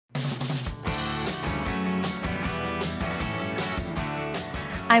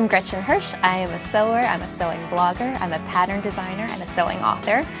I'm Gretchen Hirsch. I am a sewer, I'm a sewing blogger, I'm a pattern designer, and a sewing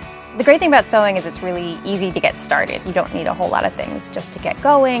author. The great thing about sewing is it's really easy to get started. You don't need a whole lot of things just to get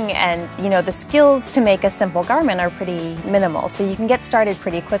going, and the skills to make a simple garment are pretty minimal, so you can get started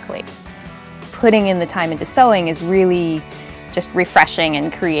pretty quickly. Putting in the time into sewing is really just refreshing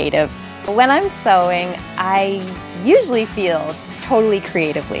and creative. When I'm sewing, I usually feel just totally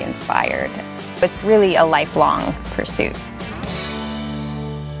creatively inspired. It's really a lifelong pursuit.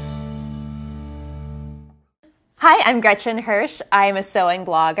 Hi, I'm Gretchen Hirsch. I'm a sewing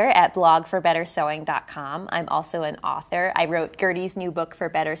blogger at blogforbettersewing.com. I'm also an author. I wrote Gertie's new book for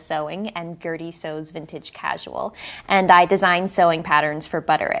Better Sewing and Gertie Sews Vintage Casual, and I design sewing patterns for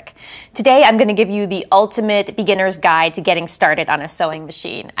Butterick. Today I'm going to give you the ultimate beginner's guide to getting started on a sewing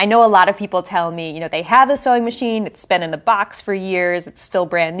machine. I know a lot of people tell me, they have a sewing machine, it's been in the box for years, it's still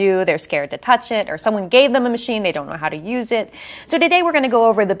brand new, they're scared to touch it, or someone gave them a machine, they don't know how to use it. So today we're going to go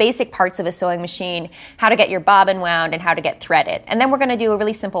over the basic parts of a sewing machine, how to get your bobbin wound, and how to get threaded. And then we're going to do a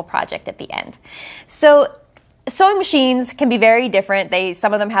really simple project at the end. So sewing machines can be very different.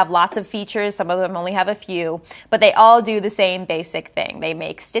 Some of them have lots of features, some of them only have a few, but they all do the same basic thing. They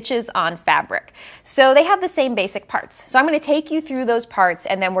make stitches on fabric. So they have the same basic parts. So I'm going to take you through those parts,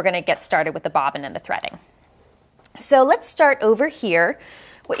 and then we're going to get started with the bobbin and the threading. So let's start over here.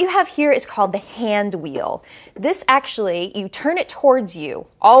 What you have here is called the hand wheel. This actually, you turn it towards you,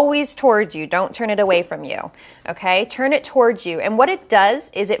 always towards you, don't turn it away from you, okay? Turn it towards you, and what it does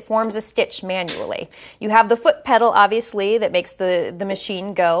is it forms a stitch manually. You have the foot pedal, obviously, that makes the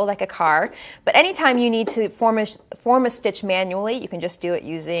machine go like a car, but anytime you need to form a stitch manually, you can just do it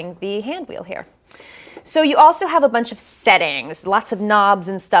using the hand wheel here. So you also have a bunch of settings, lots of knobs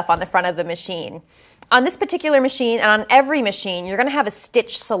and stuff on the front of the machine. On this particular machine, and on every machine, you're going to have a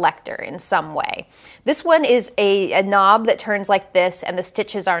stitch selector in some way. This one is a knob that turns like this, and the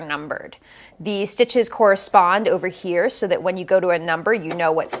stitches are numbered. The stitches correspond over here so that when you go to a number, you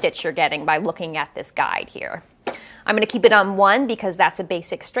know what stitch you're getting by looking at this guide here. I'm going to keep it on 1 because that's a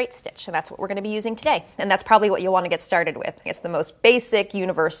basic straight stitch, and that's what we're going to be using today. And that's probably what you'll want to get started with. It's the most basic,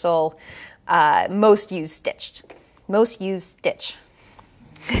 universal, most used stitch.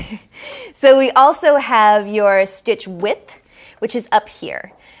 So we also have your stitch width, which is up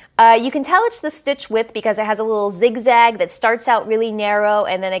here. You can tell it's the stitch width because it has a little zigzag that starts out really narrow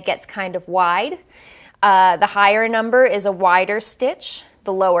and then it gets kind of wide. The higher number is a wider stitch.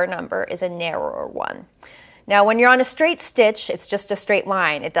 The lower number is a narrower one. Now when you're on a straight stitch, it's just a straight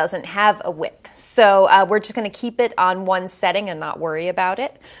line. It doesn't have a width. So we're just going to keep it on one setting and not worry about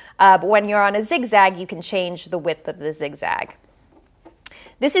it. But when you're on a zigzag, you can change the width of the zigzag.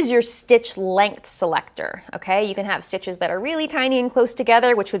 This is your stitch length selector, okay? You can have stitches that are really tiny and close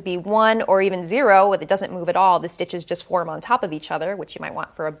together, which would be 1 or even 0, if it doesn't move at all. The stitches just form on top of each other, which you might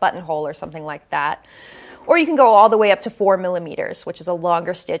want for a buttonhole or something like that. Or you can go all the way up to 4 millimeters, which is a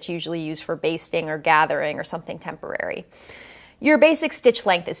longer stitch usually used for basting or gathering or something temporary. Your basic stitch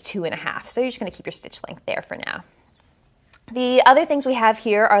length is 2.5, so you're just going to keep your stitch length there for now. The other things we have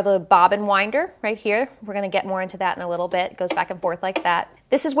here are the bobbin winder right here. We're going to get more into that in a little bit. It goes back and forth like that.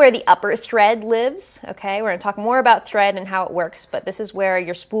 This is where the upper thread lives, okay? We're going to talk more about thread and how it works, but this is where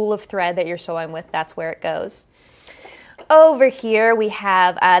your spool of thread that you're sewing with, that's where it goes. Over here we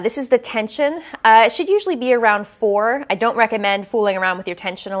have, this is the tension. It should usually be around 4. I don't recommend fooling around with your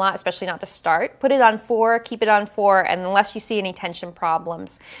tension a lot, especially not to start. Put it on 4, keep it on 4, and unless you see any tension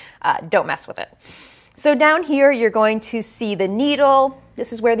problems, don't mess with it. So down here, you're going to see the needle.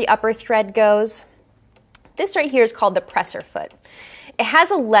 This is where the upper thread goes. This right here is called the presser foot. It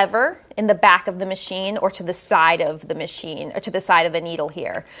has a lever in the back of the machine or to the side of the machine, or to the side of the needle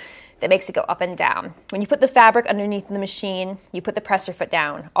here, that makes it go up and down. When you put the fabric underneath the machine, you put the presser foot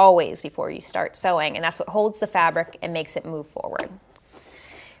down always before you start sewing, and that's what holds the fabric and makes it move forward.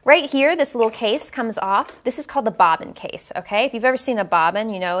 Right here, this little case comes off. This is called the bobbin case, okay? If you've ever seen a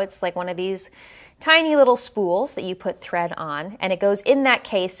bobbin, it's like one of these tiny little spools that you put thread on, and it goes in that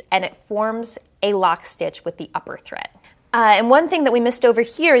case and it forms a lock stitch with the upper thread. And one thing that we missed over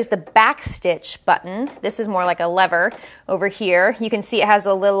here is the back stitch button. This is more like a lever over here. You can see it has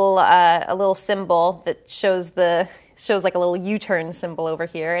a little symbol that shows like a little U-turn symbol over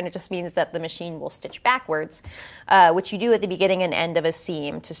here, and it just means that the machine will stitch backwards, which you do at the beginning and end of a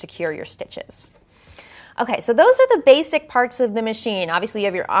seam to secure your stitches. Okay, so those are the basic parts of the machine. Obviously, you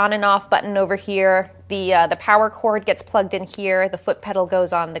have your on and off button over here. The power cord gets plugged in here. The foot pedal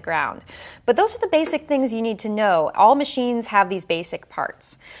goes on the ground. But those are the basic things you need to know. All machines have these basic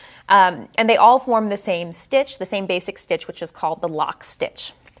parts. And they all form the same stitch, the same basic stitch, which is called the lock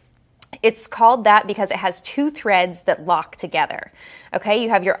stitch. It's called that because it has two threads that lock together. Okay, you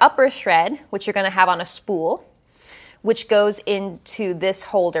have your upper thread, which you're going to have on a spool, which goes into this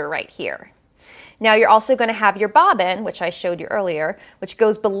holder right here. Now you're also going to have your bobbin, which I showed you earlier, which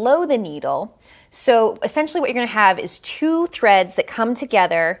goes below the needle. So essentially what you're going to have is two threads that come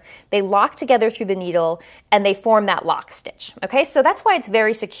together, they lock together through the needle, and they form that lock stitch. Okay, so that's why it's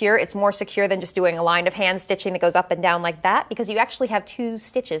very secure. It's more secure than just doing a line of hand stitching that goes up and down like that, because you actually have two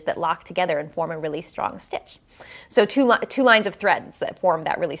stitches that lock together and form a really strong stitch. So two lines of threads that form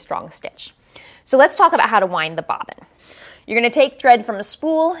that really strong stitch. So let's talk about how to wind the bobbin. You're going to take thread from a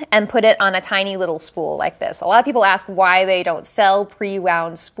spool and put it on a tiny little spool like this. A lot of people ask why they don't sell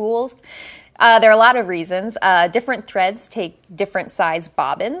pre-wound spools. There are a lot of reasons. Different threads take different size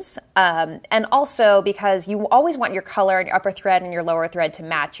bobbins, and also because you always want your color and your upper thread and your lower thread to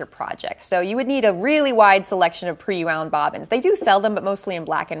match your project. So you would need a really wide selection of pre-wound bobbins. They do sell them, but mostly in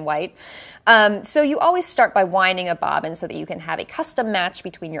black and white. So you always start by winding a bobbin so that you can have a custom match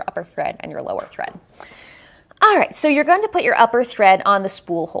between your upper thread and your lower thread. All right, so you're going to put your upper thread on the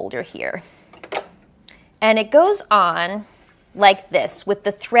spool holder here. And it goes on like this, with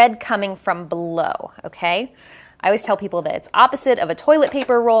the thread coming from below, okay? I always tell people that it's opposite of a toilet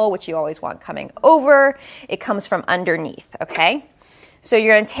paper roll, which you always want coming over. It comes from underneath, okay? So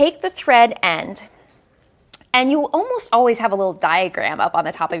you're going to take the thread end, and you almost always have a little diagram up on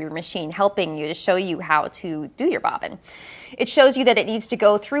the top of your machine helping you to show you how to do your bobbin. It shows you that it needs to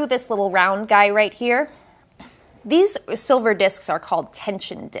go through this little round guy right here. These silver discs are called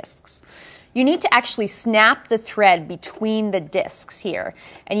tension discs. You need to actually snap the thread between the discs here,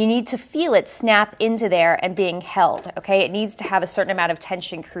 and you need to feel it snap into there and being held, okay? It needs to have a certain amount of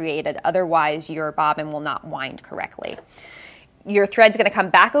tension created, otherwise your bobbin will not wind correctly. Your thread's going to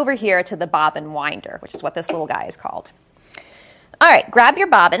come back over here to the bobbin winder, which is what this little guy is called. All right, grab your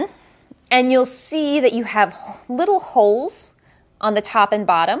bobbin, and you'll see that you have little holes on the top and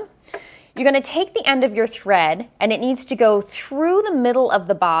bottom. You're going to take the end of your thread, and it needs to go through the middle of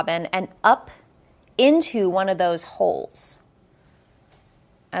the bobbin and up into one of those holes.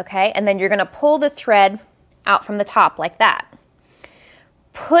 Okay, and then you're going to pull the thread out from the top like that.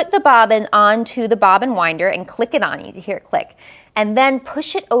 Put the bobbin onto the bobbin winder and click it on. You hear it click. And then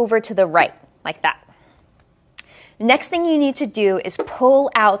push it over to the right like that. The next thing you need to do is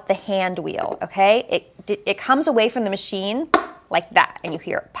pull out the hand wheel, okay? It comes away from the machine like that, and you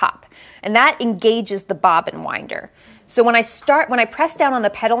hear it pop. And that engages the bobbin winder. So when I press down on the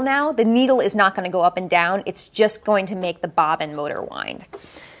pedal now, the needle is not going to go up and down. It's just going to make the bobbin motor wind.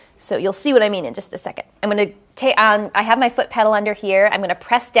 So you'll see what I mean in just a second. I'm going to take I have my foot pedal under here. I'm going to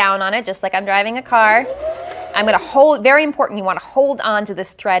press down on it just like I'm driving a car. I'm going to hold, very important, you want to hold on to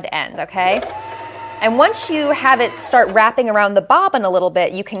this thread end, okay? And once you have it start wrapping around the bobbin a little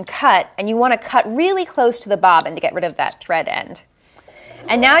bit, you can cut, and you want to cut really close to the bobbin to get rid of that thread end.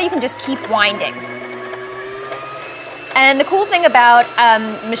 And now you can just keep winding. And the cool thing about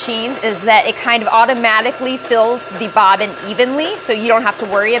machines is that it kind of automatically fills the bobbin evenly, so you don't have to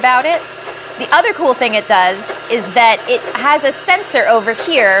worry about it. The other cool thing it does is that it has a sensor over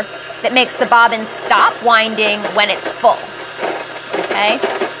here that makes the bobbin stop winding when it's full. Okay?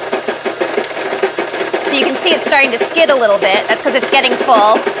 So you can see it's starting to skid a little bit. That's because it's getting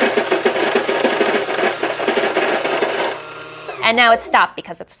full. And now it's stopped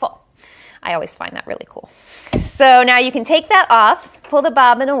because it's full. I always find that really cool. So now you can take that off, pull the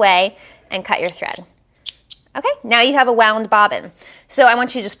bobbin away, and cut your thread. Okay, now you have a wound bobbin. So I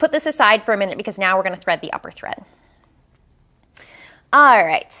want you to just put this aside for a minute because now we're going to thread the upper thread. All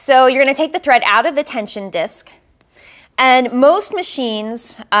right, so you're going to take the thread out of the tension disc. And most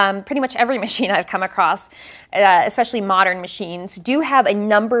machines, pretty much every machine I've come across, especially modern machines, do have a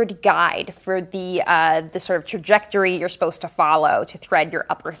numbered guide for the sort of trajectory you're supposed to follow to thread your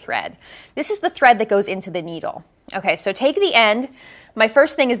upper thread. This is the thread that goes into the needle. Okay, so take the end. My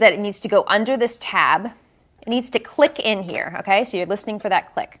first thing is that it needs to go under this tab. It needs to click in here, okay? So you're listening for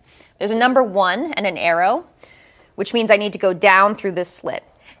that click. There's a number 1 and an arrow, which means I need to go down through this slit.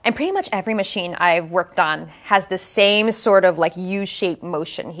 And pretty much every machine I've worked on has the same sort of like U-shaped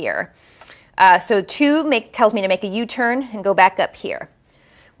motion here. So 2 tells me to make a U-turn and go back up here.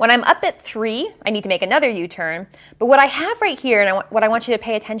 When I'm up at 3, I need to make another U-turn. But what I have right here, and what I want you to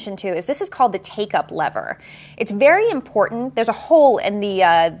pay attention to, is this is called the take-up lever. It's very important. There's a hole in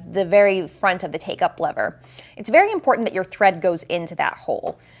the very front of the take-up lever. It's very important that your thread goes into that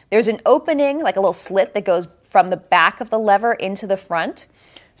hole. There's an opening, like a little slit, that goes from the back of the lever into the front.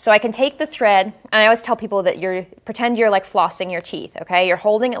 So I can take the thread, and I always tell people that pretend you're like flossing your teeth, okay? You're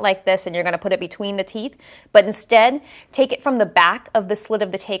holding it like this and you're gonna put it between the teeth, but instead take it from the back of the slit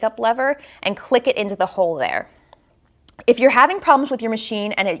of the take-up lever and click it into the hole there. If you're having problems with your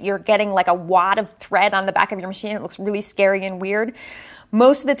machine and you're getting like a wad of thread on the back of your machine, it looks really scary and weird,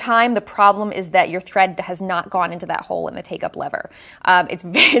 most of the time the problem is that your thread has not gone into that hole in the take-up lever. It's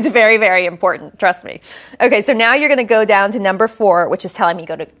very, very important, trust me. Okay, so now you're gonna go down to number 4, which is telling me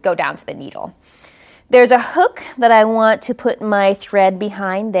go down to the needle. There's a hook that I want to put my thread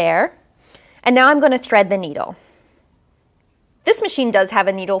behind there, and now I'm gonna thread the needle. This machine does have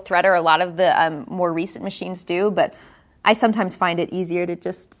a needle threader, a lot of the more recent machines do, but I sometimes find it easier to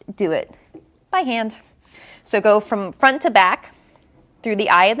just do it by hand. So go from front to back through the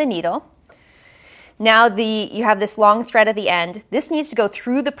eye of the needle. Now you have this long thread at the end. This needs to go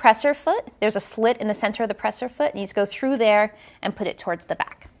through the presser foot. There's a slit in the center of the presser foot. It needs to go through there and put it towards the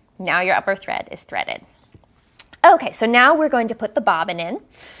back. Now your upper thread is threaded. Okay, so now we're going to put the bobbin in.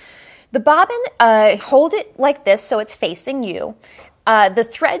 The bobbin, hold it like this so it's facing you. The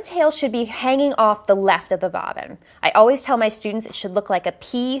thread tail should be hanging off the left of the bobbin. I always tell my students it should look like a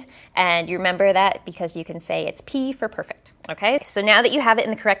P, and you remember that because you can say it's P for perfect, okay? So now that you have it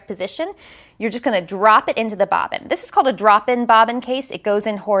in the correct position, you're just gonna drop it into the bobbin. This is called a drop-in bobbin case. It goes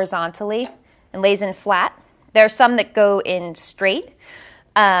in horizontally and lays in flat. There are some that go in straight,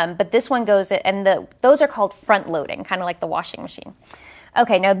 but this one goes in, and those are called front loading, kind of like the washing machine.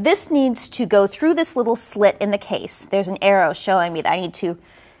 Okay, now this needs to go through this little slit in the case. There's an arrow showing me that I need to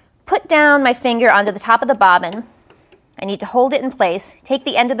put down my finger onto the top of the bobbin. I need to hold it in place, take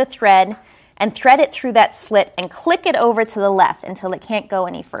the end of the thread, and thread it through that slit and click it over to the left until it can't go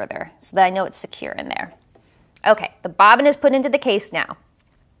any further so that I know it's secure in there. Okay, the bobbin is put into the case now.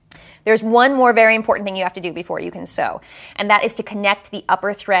 There's one more very important thing you have to do before you can sew, and that is to connect the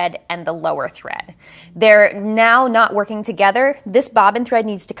upper thread and the lower thread. They're now not working together. This bobbin thread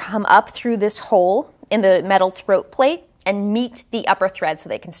needs to come up through this hole in the metal throat plate and meet the upper thread so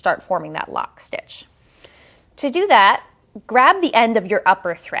they can start forming that lock stitch. To do that, grab the end of your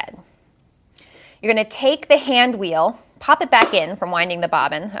upper thread. You're going to take the hand wheel, pop it back in from winding the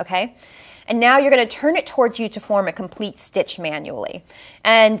bobbin, okay? And now you're going to turn it towards you to form a complete stitch manually.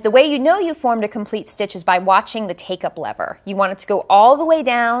 And the way you know you formed a complete stitch is by watching the take-up lever. You want it to go all the way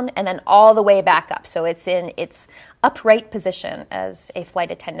down and then all the way back up. So it's in its upright position, as a flight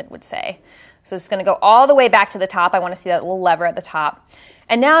attendant would say. So it's going to go all the way back to the top. I want to see that little lever at the top.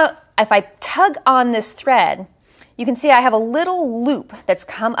 And now if I tug on this thread, you can see I have a little loop that's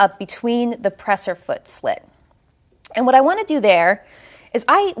come up between the presser foot slit. And what I want to do there is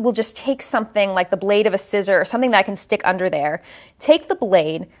I will just take something like the blade of a scissor or something that I can stick under there, take the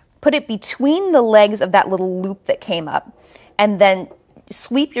blade, put it between the legs of that little loop that came up, and then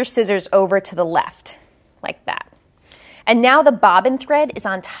sweep your scissors over to the left, like that. And now the bobbin thread is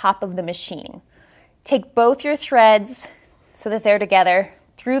on top of the machine. Take both your threads so that they're together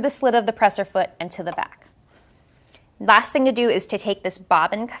through the slit of the presser foot and to the back. Last thing to do is to take this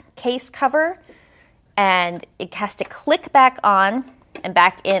bobbin case cover, and it has to click back on and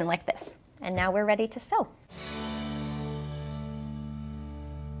back in like this. And now we're ready to sew.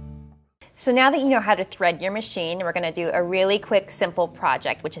 So now that you know how to thread your machine, we're going to do a really quick, simple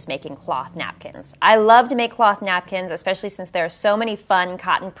project, which is making cloth napkins. I love to make cloth napkins, especially since there are so many fun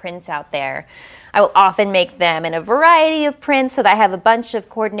cotton prints out there. I will often make them in a variety of prints so that I have a bunch of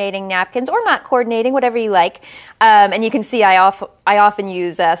coordinating napkins, or not coordinating, whatever you like. And you can see I often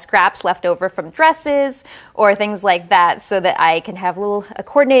use scraps left over from dresses or things like that so that I can have a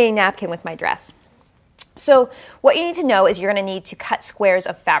coordinating napkin with my dress. So what you need to know is you're going to need to cut squares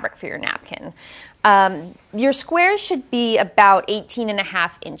of fabric for your napkin. Your squares should be about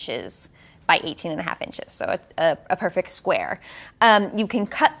 18.5 inches by 18.5 inches, so a perfect square. You can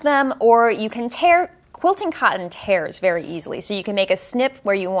cut them, or you can tear. Quilting cotton tears very easily, so you can make a snip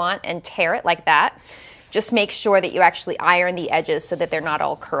where you want and tear it like that. Just make sure that you actually iron the edges so that they're not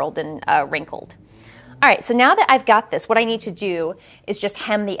all curled and wrinkled. All right, so now that I've got this, what I need to do is just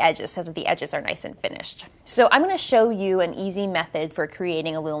hem the edges so that the edges are nice and finished. So I'm going to show you an easy method for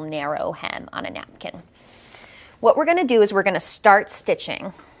creating a little narrow hem on a napkin. What we're going to do is we're going to start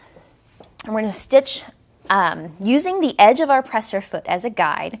stitching. And we're going to stitch using the edge of our presser foot as a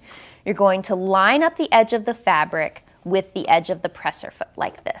guide. You're going to line up the edge of the fabric with the edge of the presser foot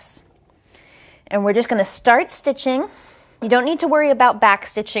like this. And we're just going to start stitching. You don't need to worry about back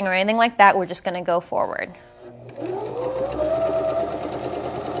stitching or anything like that. We're just going to go forward.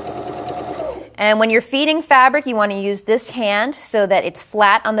 And when you're feeding fabric, you want to use this hand so that it's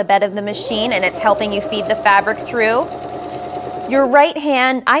flat on the bed of the machine and it's helping you feed the fabric through. Your right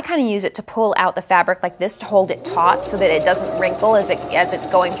hand, I kind of use it to pull out the fabric like this to hold it taut so that it doesn't wrinkle as it's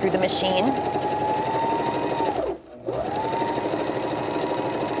going through the machine.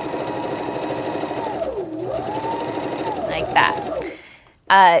 Like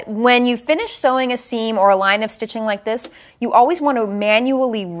that. When you finish sewing a seam or a line of stitching like this, you always want to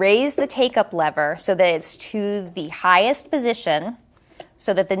manually raise the take-up lever so that it's to the highest position,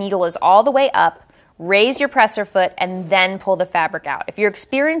 so that the needle is all the way up. Raise your presser foot and then pull the fabric out. If you're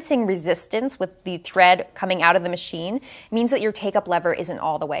experiencing resistance with the thread coming out of the machine, it means that your take-up lever isn't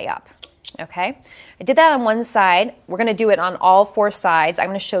all the way up. Okay? I did that on one side. We're going to do it on all 4 sides. I'm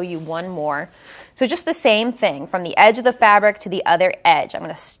going to show you one more. So just the same thing, from the edge of the fabric to the other edge. I'm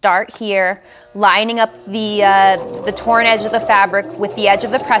going to start here, lining up the torn edge of the fabric with the edge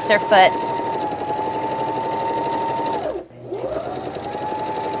of the presser foot.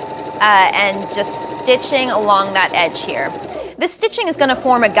 And just stitching along that edge here. This stitching is going to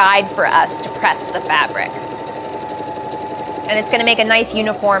form a guide for us to press the fabric. And it's going to make a nice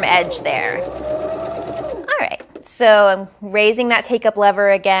uniform edge there. All right, so I'm raising that take-up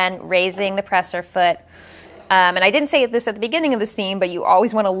lever again, raising the presser foot. And I didn't say this at the beginning of the seam, but you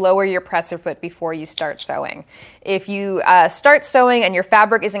always want to lower your presser foot before you start sewing. If you start sewing and your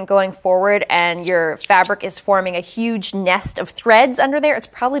fabric isn't going forward and your fabric is forming a huge nest of threads under there, it's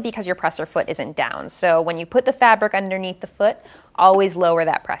probably because your presser foot isn't down. So when you put the fabric underneath the foot, always lower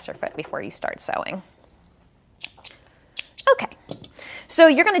that presser foot before you start sewing. Okay, so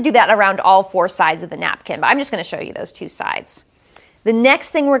you're going to do that around all 4 sides of the napkin, but I'm just going to show you those 2 sides. The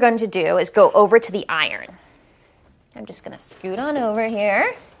next thing we're going to do is go over to the iron. I'm just going to scoot on over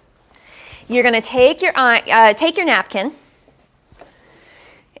here. You're going to take your napkin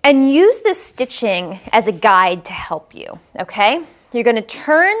and use this stitching as a guide to help you, okay? You're going to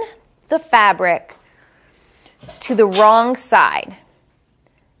turn the fabric to the wrong side,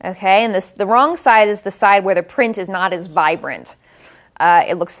 okay? And the wrong side is the side where the print is not as vibrant.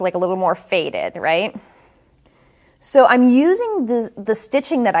 It looks like a little more faded, right? So I'm using the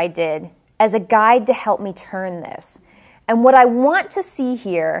stitching that I did as a guide to help me turn this. And what I want to see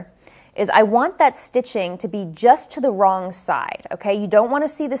here is I want that stitching to be just to the wrong side, okay? You don't want to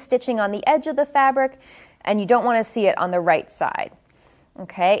see the stitching on the edge of the fabric, and you don't want to see it on the right side,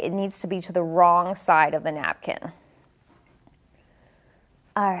 okay? It needs to be to the wrong side of the napkin.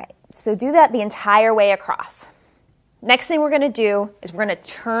 All right, so do that the entire way across. Next thing we're going to do is we're going to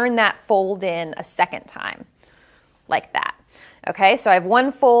turn that fold in a second time, like that. Okay, so I have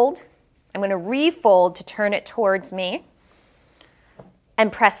one fold. I'm going to refold to turn it towards me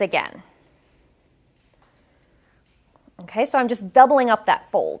and press again. Okay, so I'm just doubling up that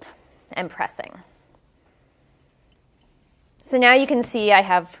fold and pressing. So now you can see I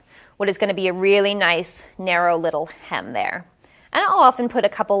have what is going to be a really nice narrow little hem there. And I'll often put a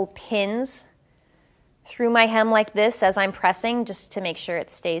couple pins through my hem like this as I'm pressing, just to make sure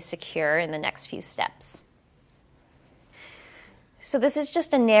it stays secure in the next few steps. So this is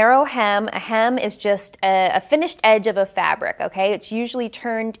just a narrow hem. A hem is just a finished edge of a fabric, okay? It's usually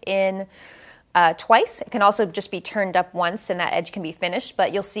turned in twice. It can also just be turned up once and that edge can be finished,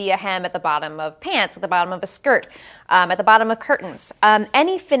 but you'll see a hem at the bottom of pants, at the bottom of a skirt, at the bottom of curtains.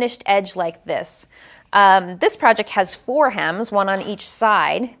 Any finished edge like this. This project has 4 hems, one on each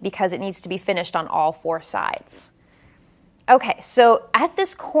side, because it needs to be finished on all 4 sides. Okay, so at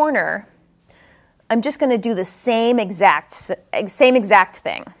this corner, I'm just going to do the same exact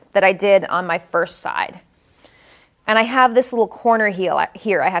thing that I did on my first side. And I have this little corner heel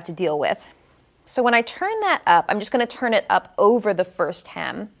here I have to deal with. So when I turn that up, I'm just going to turn it up over the first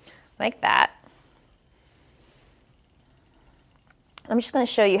hem, like that. I'm just going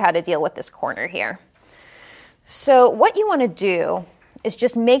to show you how to deal with this corner here. So what you want to do is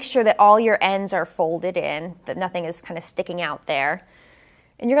just make sure that all your ends are folded in, that nothing is kind of sticking out there.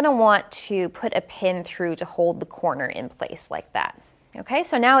 And you're going to want to put a pin through to hold the corner in place like that. Okay,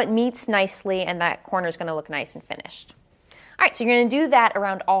 so now it meets nicely and that corner is going to look nice and finished. All right, so you're going to do that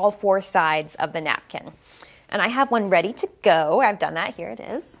around all 4 sides of the napkin. And I have one ready to go. I've done that. Here it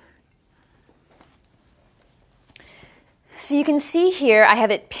is. So you can see here I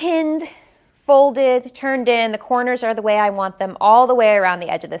have it pinned, folded, turned in. The corners are the way I want them, all the way around the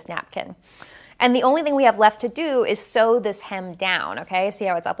edge of this napkin. And the only thing we have left to do is sew this hem down, okay? See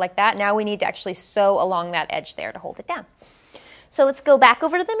how it's up like that? Now we need to actually sew along that edge there to hold it down. So let's go back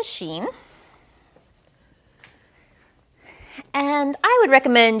over to the machine. And I would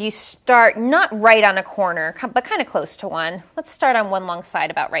recommend you start not right on a corner, but kind of close to one. Let's start on one long side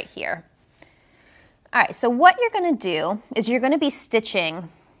about right here. All right, so what you're going to do is you're going to be stitching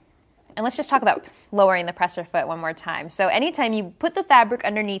And let's just talk about lowering the presser foot one more time. So anytime you put the fabric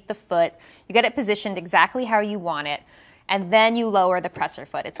underneath the foot, you get it positioned exactly how you want it, and then you lower the presser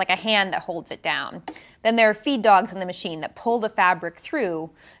foot. It's like a hand that holds it down. Then there are feed dogs in the machine that pull the fabric through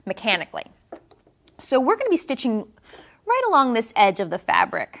mechanically. So we're going to be stitching right along this edge of the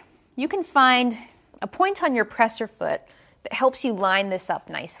fabric. You can find a point on your presser foot that helps you line this up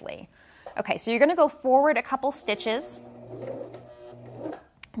nicely. Okay, so you're going to go forward a couple stitches.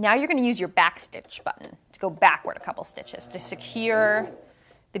 Now you're going to use your back stitch button to go backward a couple stitches to secure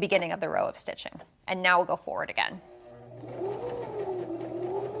the beginning of the row of stitching. And now we'll go forward again.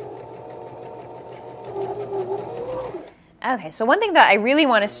 Okay, so one thing that I really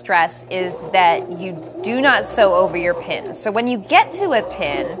want to stress is that you do not sew over your pins. So when you get to a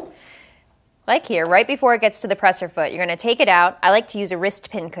pin, like here, right before it gets to the presser foot, you're going to take it out. I like to use a wrist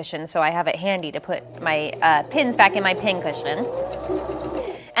pin cushion, so I have it handy to put my pins back in my pin cushion.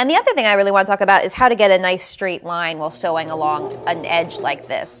 And the other thing I really want to talk about is how to get a nice straight line while sewing along an edge like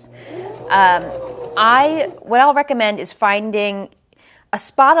this. What I'll recommend is finding a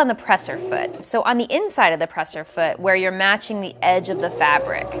spot on the presser foot. So on the inside of the presser foot where you're matching the edge of the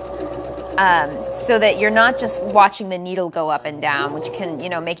fabric, so that you're not just watching the needle go up and down, which can,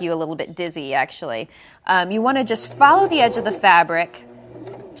 make you a little bit dizzy actually. You want to just follow the edge of the fabric.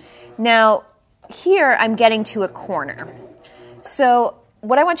 Now, here I'm getting to a corner. So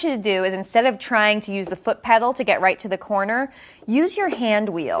what I want you to do is, instead of trying to use the foot pedal to get right to the corner, use your hand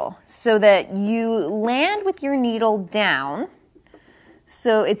wheel so that you land with your needle down.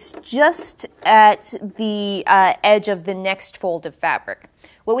 So it's just at the edge of the next fold of fabric.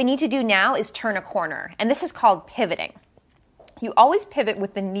 What we need to do now is turn a corner, and this is called pivoting. You always pivot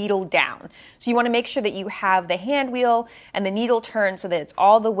with the needle down. So you want to make sure that you have the hand wheel and the needle turned so that it's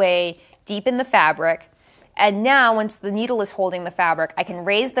all the way deep in the fabric. And now, once the needle is holding the fabric, I can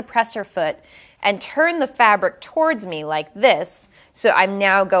raise the presser foot and turn the fabric towards me like this, so I'm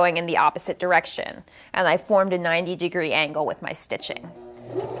now going in the opposite direction. And I formed a 90-degree angle with my stitching.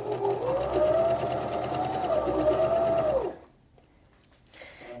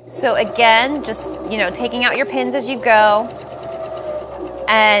 So again, just, taking out your pins as you go,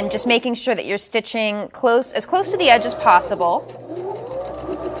 and just making sure that you're stitching as close to the edge as possible.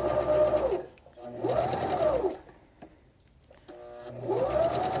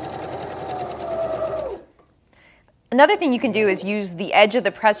 Another thing you can do is use the edge of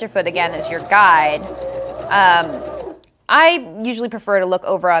the presser foot again as your guide. I usually prefer to look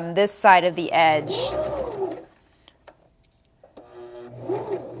over on this side of the edge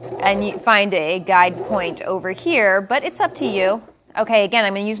and you find a guide point over here, but it's up to you. Okay, again,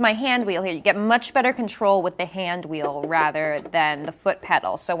 I'm going to use my hand wheel here. You get much better control with the hand wheel rather than the foot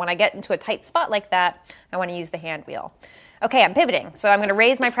pedal. So when I get into a tight spot like that, I want to use the hand wheel. Okay, I'm pivoting. So I'm going to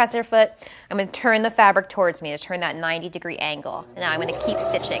raise my presser foot. I'm going to turn the fabric towards me to turn that 90-degree angle. And now I'm going to keep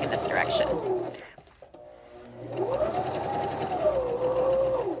stitching in this direction.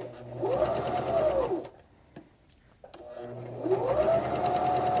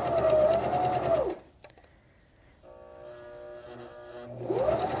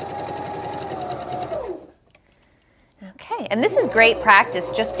 Okay, and this is great practice,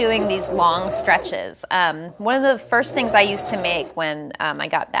 just doing these long stretches. One of the first things I used to make when I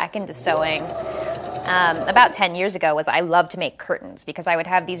got back into sewing about 10 years ago was I loved to make curtains, because I would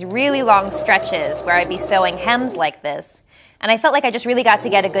have these really long stretches where I'd be sewing hems like this. And I felt like I just really got to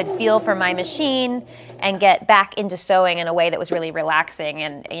get a good feel for my machine and get back into sewing in a way that was really relaxing.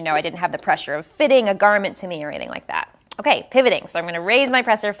 And, I didn't have the pressure of fitting a garment to me or anything like that. Okay, pivoting. So I'm going to raise my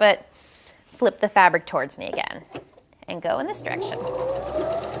presser foot, flip the fabric towards me again, and go in this direction.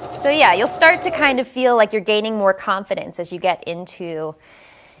 So yeah, you'll start to kind of feel like you're gaining more confidence as you get into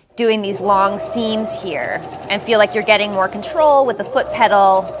doing these long seams here, and feel like you're getting more control with the foot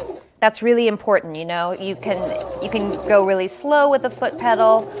pedal. That's really important, You can go really slow with the foot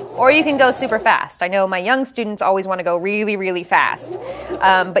pedal, or you can go super fast. I know my young students always want to go really, really fast,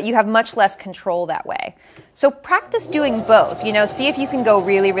 but you have much less control that way. So practice doing both. See if you can go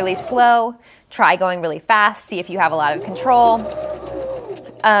really, really slow. Try going really fast. See if you have a lot of control.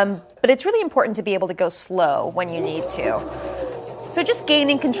 But it's really important to be able to go slow when you need to. So just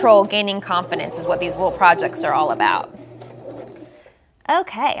gaining control, gaining confidence is what these little projects are all about.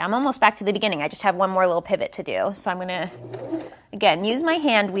 Okay, I'm almost back to the beginning. I just have one more little pivot to do. So I'm going to, again, use my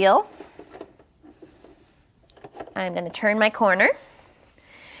hand wheel. I'm going to turn my corner.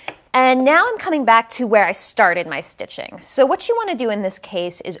 And now I'm coming back to where I started my stitching. So what you want to do in this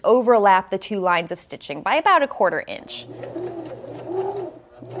case is overlap the two lines of stitching by about 1/4 inch.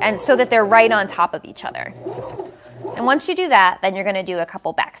 And so that they're right on top of each other. And once you do that, then you're going to do a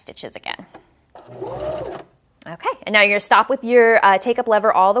couple back stitches again. Okay, and now you're going to stop with your take-up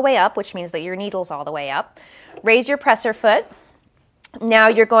lever all the way up, which means that your needle's all the way up. Raise your presser foot. Now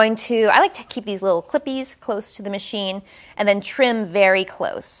you're going to, I like to keep these little clippies close to the machine and then trim very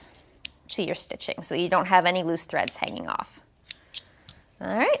close to your stitching so that you don't have any loose threads hanging off.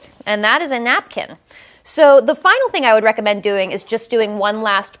 All right, and that is a napkin. So the final thing I would recommend doing is just doing one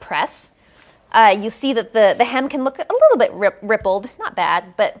last press. You see that the hem can look a little bit rippled, not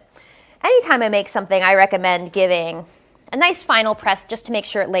bad, but anytime I make something, I recommend giving a nice final press just to make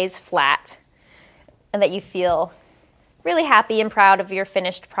sure it lays flat and that you feel really happy and proud of your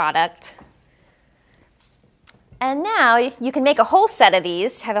finished product. And now you can make a whole set of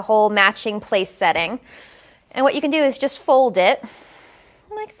these, have a whole matching place setting. And what you can do is just fold it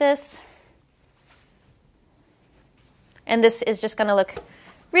like this. And this is just going to look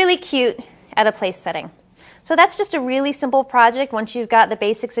really cute at a place setting. So that's just a really simple project. Once you've got the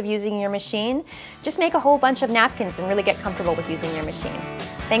basics of using your machine, just make a whole bunch of napkins and really get comfortable with using your machine.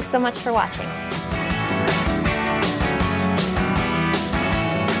 Thanks so much for watching.